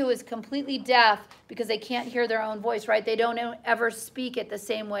somebody who is completely deaf because they can't hear their own voice, right? They don't ever speak it the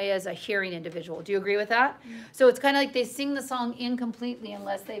same way as a hearing individual. Do you agree with that? Mm-hmm. So it's kind of like they sing the song incompletely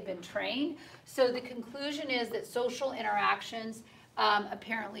unless they've been trained. So the conclusion is that social interactions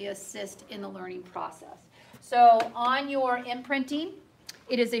apparently assist in the learning process. So on your imprinting,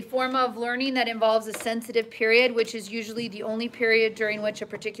 it is a form of learning that involves a sensitive period, which is usually the only period during which a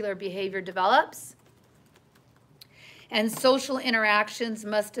particular behavior develops. And social interactions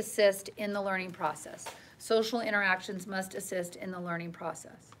must assist in the learning process. Social interactions must assist in the learning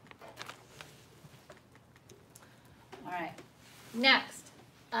process. All right. Next,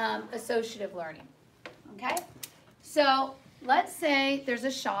 associative learning. Okay? So let's say there's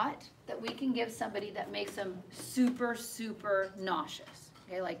a shot that we can give somebody that makes them super, super nauseous.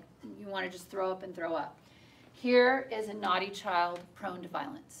 Okay, like you want to just throw up and throw up. Here is a naughty child prone to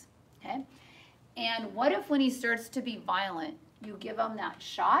violence. Okay, and what if when he starts to be violent, you give him that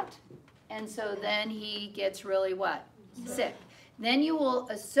shot, and so then he gets really what? Sick. Then you will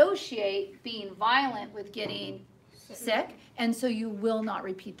associate being violent with getting sick, and so you will not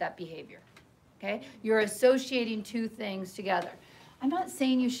repeat that behavior. Okay? You're associating two things together. I'm not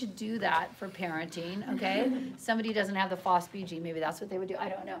saying you should do that for parenting, okay? Somebody doesn't have the FOSS-BG, maybe that's what they would do, I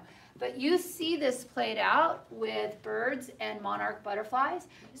don't know. But you see this played out with birds and monarch butterflies.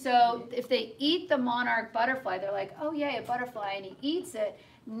 So if they eat the monarch butterfly, they're like, oh yay, a butterfly, and he eats it.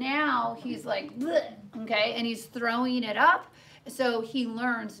 Now he's like, bleh, okay, and he's throwing it up. So he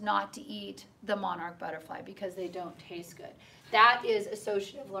learns not to eat the monarch butterfly because they don't taste good. That is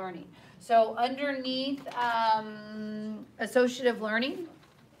associative learning. So underneath associative learning,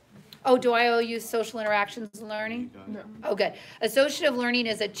 oh, do I use social interactions learning? No. Oh, good. Associative learning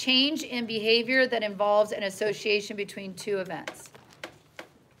is a change in behavior that involves an association between two events.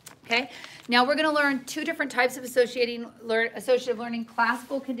 Okay? Now we're going to learn two different types of associative learning,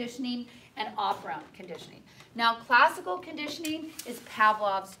 classical conditioning and operant conditioning. Now, classical conditioning is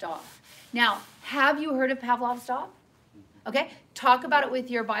Pavlov's dog. Now, have you heard of Pavlov's dog? Okay, talk about it with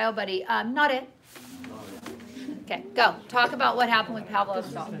your bio buddy. Not it. Okay, go. Talk about what happened with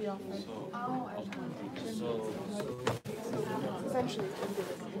Pavlov's dog. Essentially,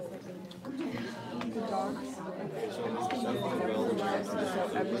 the dog. So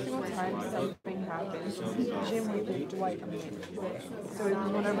every single time something happens, Jim would give Dwight a minute. So it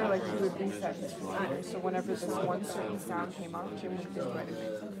was whenever like he would reset his receiver. So whenever this one certain sound came off, Jim would give Dwight a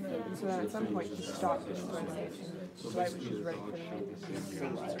minute. And so then at some point he stopped giving Dwight a minute. And Dwight was just ready for the minute.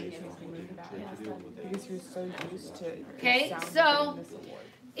 So he changed the move back because he was so used to Okay, sound so of this award.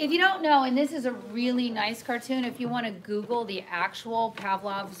 if you don't know, and this is a really nice cartoon, if you want to Google the actual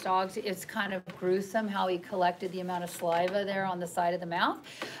Pavlov's dogs, it's kind of gruesome how he collected the amount of saliva there on the side of the mouth.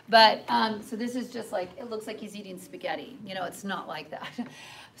 But, so this is just like, it looks like he's eating spaghetti. You know, it's not like that.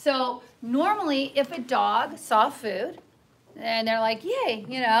 So normally, if a dog saw food, and they're like, yay,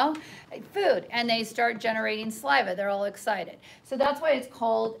 you know, food. And they start generating saliva. They're all excited. So that's why it's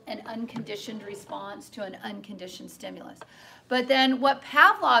called an unconditioned response to an unconditioned stimulus. But then what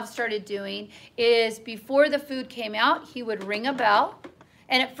Pavlov started doing is before the food came out, he would ring a bell.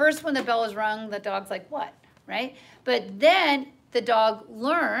 And at first when the bell was rung, the dog's like, what, right? But then the dog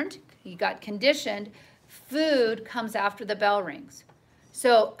learned, he got conditioned, food comes after the bell rings.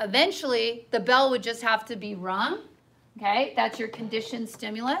 So eventually the bell would just have to be rung. Okay, that's your conditioned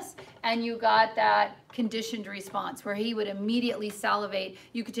stimulus, and you got that conditioned response where he would immediately salivate.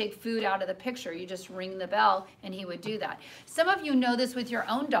 You could take food out of the picture. You just ring the bell, and he would do that. Some of you know this with your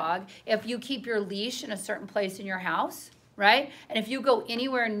own dog. If you keep your leash in a certain place in your house, right? And if you go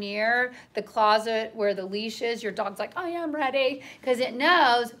anywhere near the closet where the leash is, your dog's like, oh, yeah, I'm ready, because it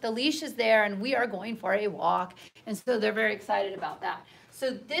knows the leash is there, and we are going for a walk, and so they're very excited about that.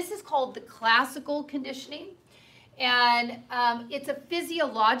 So this is called the classical conditioning. And it's a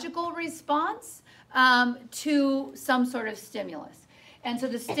physiological response to some sort of stimulus. And so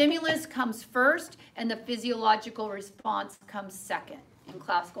the stimulus comes first and the physiological response comes second in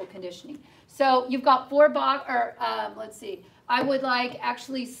classical conditioning. So you've got let's see, I would like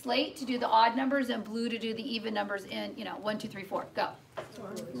actually Slate to do the odd numbers and Blue to do the even numbers in, 1, 2, 3, 4. Go.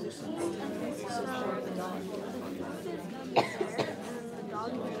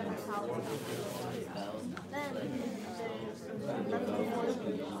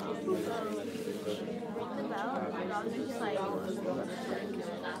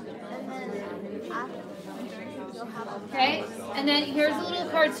 Okay, and then here's a little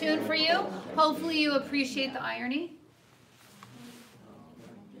cartoon for you. Hopefully you appreciate the irony.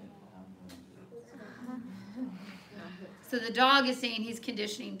 So the dog is saying he's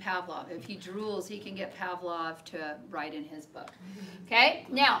conditioning Pavlov. If he drools, he can get Pavlov to write in his book. Okay,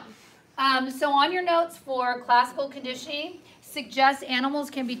 now, so on your notes for classical conditioning, suggests animals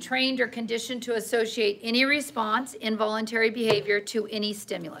can be trained or conditioned to associate any response, involuntary behavior, to any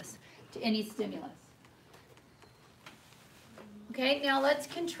stimulus. Okay, now let's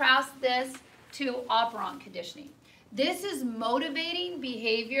contrast this to operant conditioning. This is motivating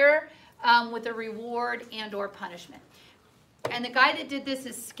behavior with a reward and or punishment. And the guy that did this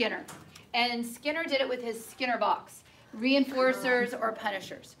is Skinner. And Skinner did it with his Skinner box, reinforcers or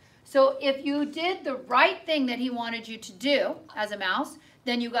punishers. So if you did the right thing that he wanted you to do as a mouse,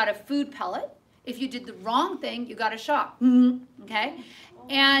 then you got a food pellet. If you did the wrong thing, you got a shock. Okay?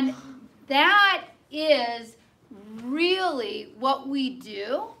 And that is really what we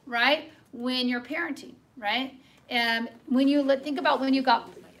do, right, when you're parenting, right? And when you think about when you got,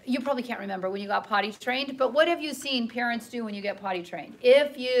 you probably can't remember when you got potty trained, but what have you seen parents do when you get potty trained?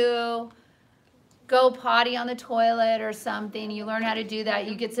 If you go potty on the toilet or something, you learn how to do that,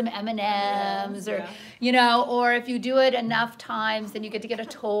 you get some M&Ms or, you know, or if you do it enough times, then you get to get a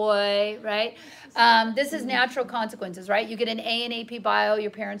toy, right? This is natural consequences, right? You get an A in APBio,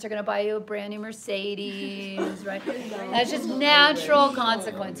 your parents are going to buy you a brand new Mercedes, right? That's just natural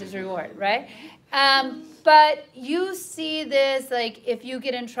consequences reward, right? But you see this, like, if you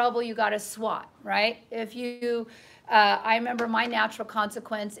get in trouble, you got to SWAT, right? If you, I remember my natural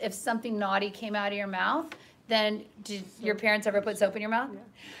consequence, if something naughty came out of your mouth, then did your parents ever put soap in your mouth? Yeah.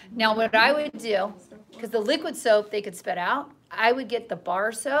 Now, what I would do, because the liquid soap they could spit out, I would get the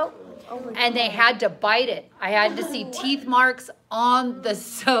bar soap, and they had to bite it. I had to see teeth marks on the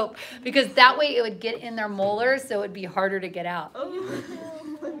soap, because that way it would get in their molars, so it would be harder to get out.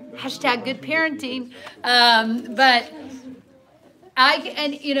 Hashtag good parenting. But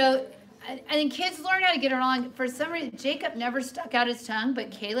you know, I think kids learn how to get along. For some reason, Jacob never stuck out his tongue, but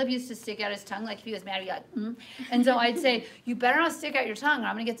Caleb used to stick out his tongue. Like if he was mad, he'd be like, mm. And so I'd say, you better not stick out your tongue, or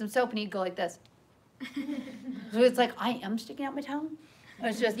I'm going to get some soap. And he'd go like this. So it's like, I am sticking out my tongue?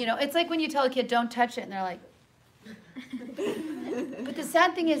 It's just, you know, it's like when you tell a kid, don't touch it, and they're like. But the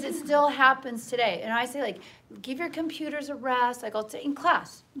sad thing is, it still happens today. And I say, like, give your computers a rest. Like, I'll say in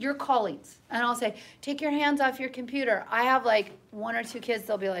class, your colleagues. And I'll say, take your hands off your computer. I have, like, 1 or 2 kids,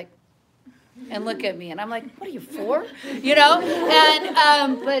 they'll be like, and look at me. And I'm like, what are you, 4? You know?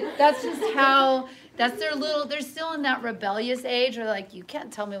 And, but that's just how, that's their little, they're still in that rebellious age where, like, you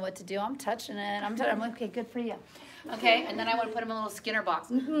can't tell me what to do. I'm touching it. I'm like, okay, good for you. Okay? And then I want to put them in a little Skinner box.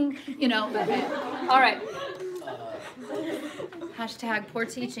 You know? But, all right. Hashtag poor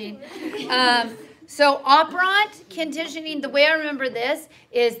teaching. So operant conditioning, the way I remember this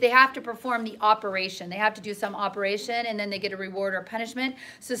is they have to perform the operation. They have to do some operation, and then they get a reward or punishment.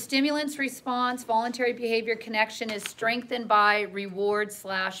 So stimulants, response, voluntary behavior connection is strengthened by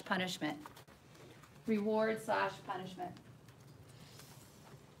reward/punishment. Reward/punishment.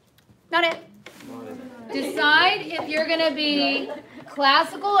 Not it. Decide if you're going to be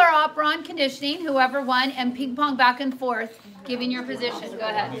classical or operant conditioning, whoever won, and ping pong back and forth, giving your position. Go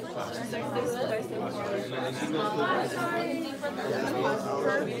ahead.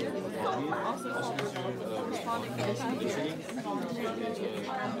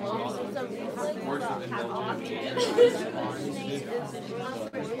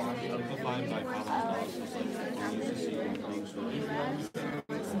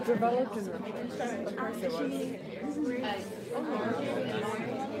 Developed in of course it was.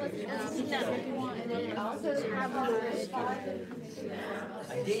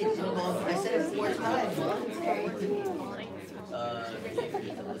 I did. I said it 4 times.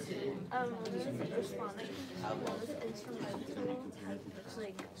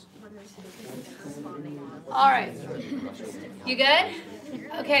 All right. You good?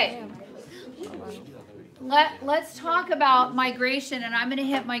 Okay. Let's talk about migration, and I'm going to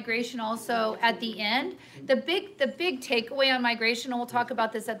hit migration also at the end. The big takeaway on migration, and we'll talk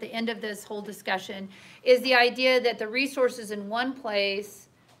about this at the end of this whole discussion, is the idea that the resources in one place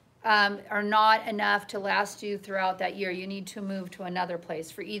are not enough to last you throughout that year. You need to move to another place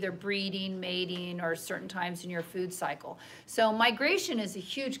for either breeding, mating, or certain times in your food cycle. So migration is a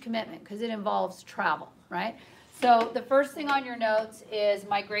huge commitment because it involves travel, right? So the first thing on your notes is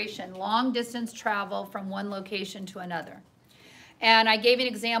migration, long distance travel from one location to another. And I gave an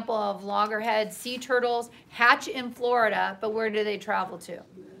example of loggerhead sea turtles hatch in Florida, but where do they travel to?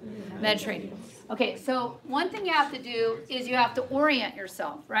 Mediterranean. Okay, so one thing you have to do is you have to orient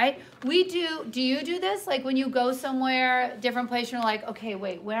yourself, right? Do you do this? Like when you go somewhere, different place, you're like, okay,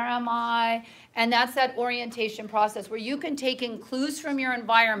 wait, where am I? And that's that orientation process where you can take in clues from your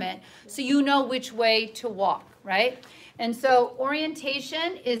environment so you know which way to walk, right? And so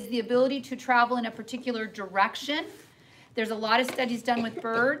orientation is the ability to travel in a particular direction. There's a lot of studies done with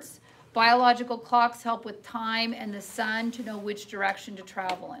birds. Biological clocks help with time and the sun to know which direction to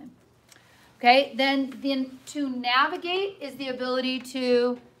travel in. Okay, then to navigate is the ability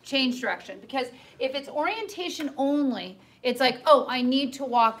to change direction. Because if it's orientation only, it's like, oh, I need to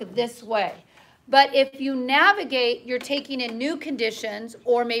walk this way. But if you navigate, you're taking in new conditions,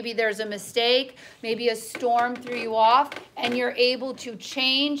 or maybe there's a mistake, maybe a storm threw you off, and you're able to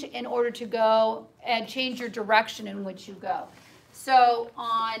change in order to go and change your direction in which you go. So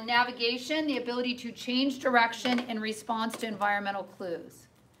on navigation, the ability to change direction in response to environmental clues.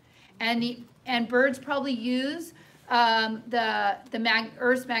 And birds probably use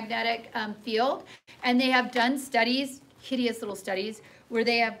Earth's magnetic field, and they have done studies, hideous little studies, where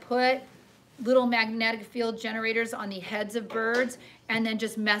they have put little magnetic field generators on the heads of birds and then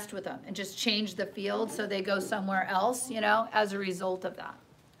just messed with them and just changed the field so they go somewhere else, you know, as a result of that.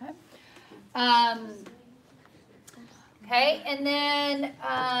 Okay, and then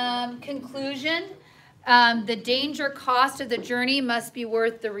conclusion, the danger cost of the journey must be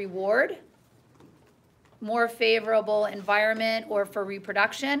worth the reward. More favorable environment or for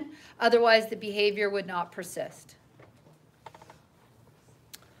reproduction, otherwise the behavior would not persist.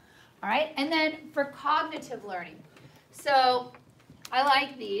 All right, and then for cognitive learning. So I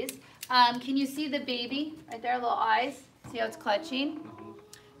like these. Can you see the baby right there, little eyes? See how it's clutching?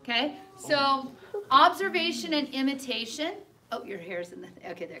 Okay, so observation and imitation. Oh, your hair's in the,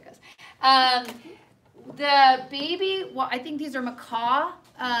 okay, there it goes. The baby, well, I think these are macaw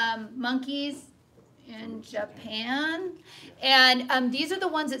monkeys in Japan. And these are the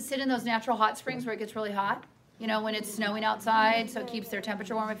ones that sit in those natural hot springs where it gets really hot. You know, when it's snowing outside, so it keeps their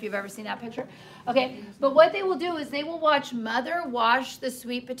temperature warm, if you've ever seen that picture. Okay, but what they will do is they will watch mother wash the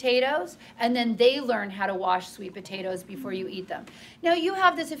sweet potatoes, and then they learn how to wash sweet potatoes before you eat them. Now, you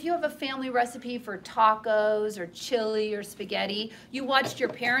have this, if you have a family recipe for tacos or chili or spaghetti, you watched your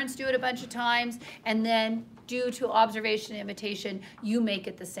parents do it a bunch of times, and then due to observation and imitation, you make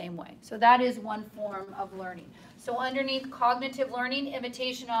it the same way. So that is one form of learning. So underneath cognitive learning,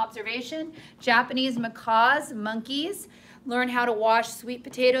 imitation, observation, Japanese macaws, monkeys, learn how to wash sweet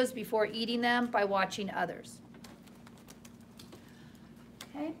potatoes before eating them by watching others.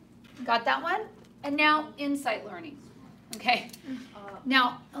 Okay, got that one? And now insight learning. Okay,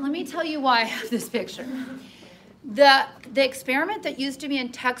 now let me tell you why I have this picture. The experiment that used to be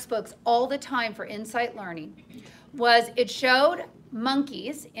in textbooks all the time for insight learning was it showed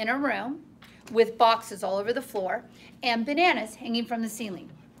monkeys in a room with boxes all over the floor and bananas hanging from the ceiling.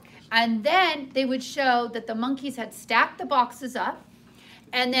 And then they would show that the monkeys had stacked the boxes up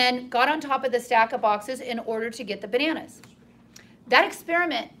and then got on top of the stack of boxes in order to get the bananas. That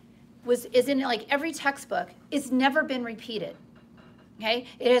experiment is in like every textbook. It's never been repeated. Okay?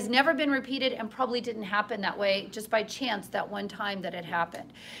 It has never been repeated and probably didn't happen that way just by chance that one time that it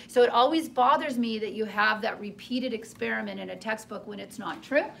happened. So it always bothers me that you have that repeated experiment in a textbook when it's not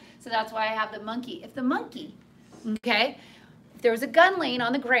true. So that's why I have the monkey. If the monkey, okay, if there was a gun laying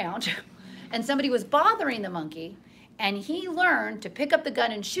on the ground and somebody was bothering the monkey and he learned to pick up the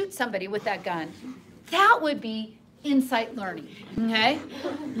gun and shoot somebody with that gun, that would be insight learning, okay?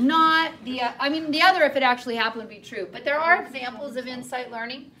 Not the, I mean, the other, if it actually happened, would be true. But there are examples of insight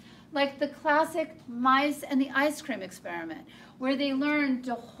learning, like the classic mice and the ice cream experiment, where they learned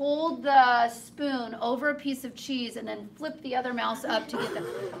to hold the spoon over a piece of cheese and then flip the other mouse up to get them.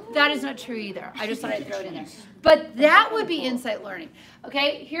 That is not true either. I just thought I'd throw it in there. But that would be insight learning,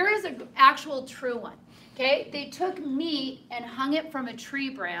 okay? Here is an actual true one, okay? They took meat and hung it from a tree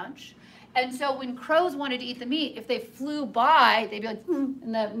branch. And so when crows wanted to eat the meat, if they flew by, they'd be like,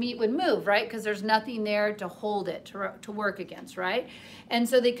 and the meat would move, right? Because there's nothing there to hold it, to work against, right? And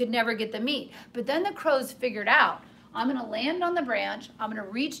so they could never get the meat. But then the crows figured out, I'm going to land on the branch, I'm going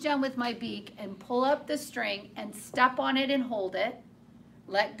to reach down with my beak and pull up the string and step on it and hold it,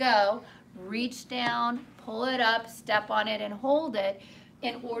 let go, reach down, pull it up, step on it and hold it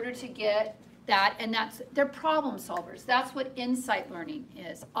in order to get that. And that's, they're problem solvers. That's what insight learning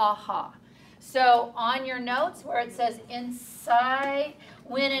is, aha. So on your notes where it says insight,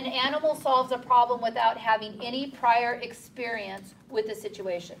 when an animal solves a problem without having any prior experience with the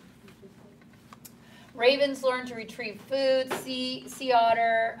situation. Ravens learn to retrieve food. Sea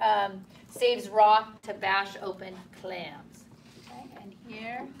otter saves rock to bash open clams. Okay, and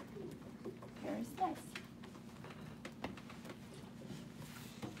here's this.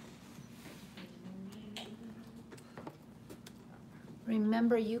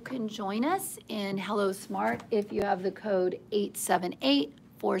 Remember, you can join us in Hello Smart if you have the code 878-464.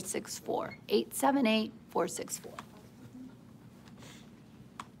 878-464.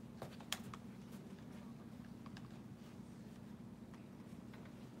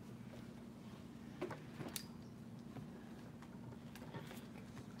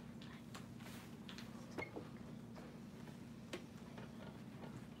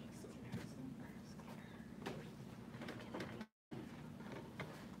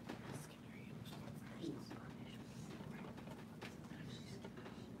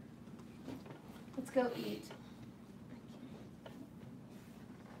 Let's go eat.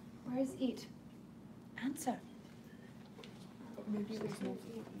 Where's eat? Answer. Maybe it was more.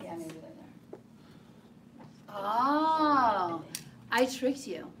 Yeah, maybe they're there. Oh, I tricked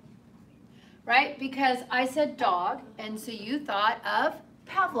you. right? Because I said dog, and so you thought of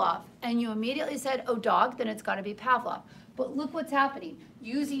Pavlov, and you immediately said, oh, dog, then it's got to be Pavlov. But look what's happening.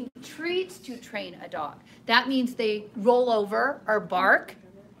 Using treats to train a dog. That means they roll over or bark,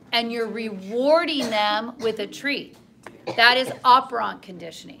 and you're rewarding them with a treat. That is operant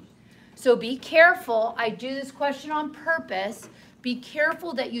conditioning. So be careful. I do this question on purpose. Be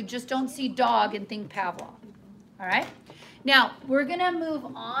careful that you just don't see dog and think Pavlov. All right? Now, we're going to move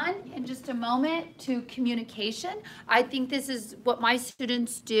on in just a moment to communication. I think this is what my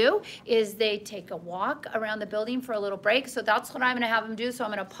students do, is they take a walk around the building for a little break. So that's what I'm going to have them do. So I'm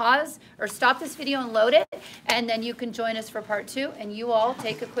going to pause or stop this video and load it, and then you can join us for part 2, and you all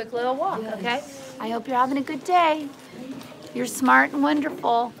take a quick little walk, okay? I hope you're having a good day. You're smart and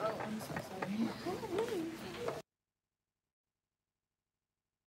wonderful.